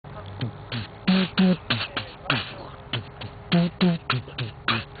I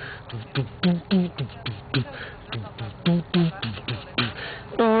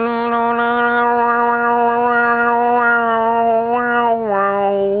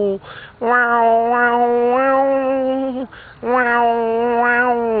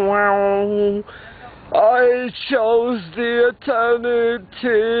chose the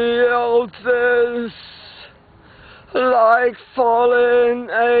eternity of this. Like fallen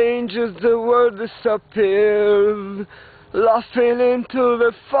angels, the world disappeared, laughing into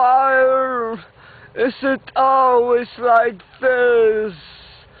the fire. Is it always like this?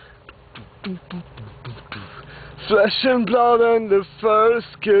 Flesh and blood and the first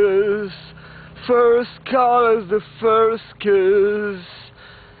kiss, first colors, the first kiss.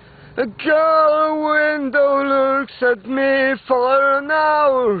 A girl window looks at me for an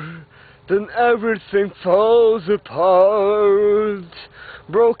hour, then everything falls apart.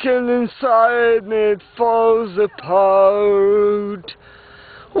 Broken inside me, it falls apart.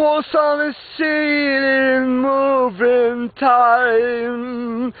 Walls on the ceiling, moving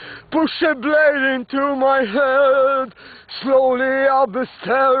time. Push a blade into my head, slowly up the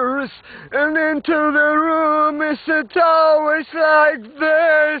stairs and into the room. Is it always like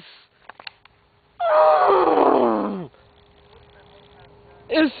this?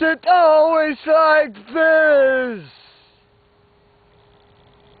 Is it always like this?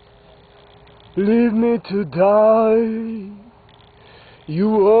 Leave me to die. You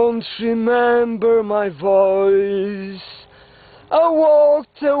won't remember my voice. I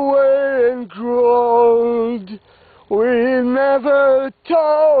walked away and growled. We never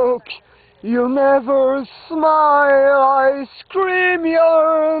talk. You never smile. I scream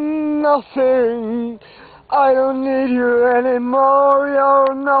you're nothing. I don't need you anymore.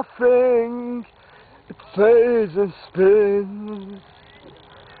 You're nothing. It fades and spins.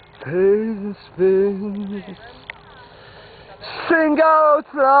 Fades and spins. Sing out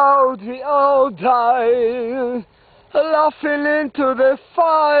loud, we all die, laughing into the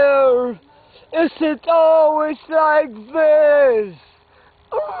fire. Is it always like this?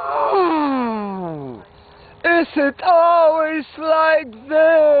 Is it always like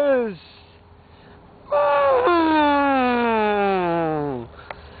this?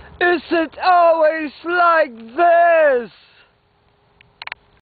 Is it always like this?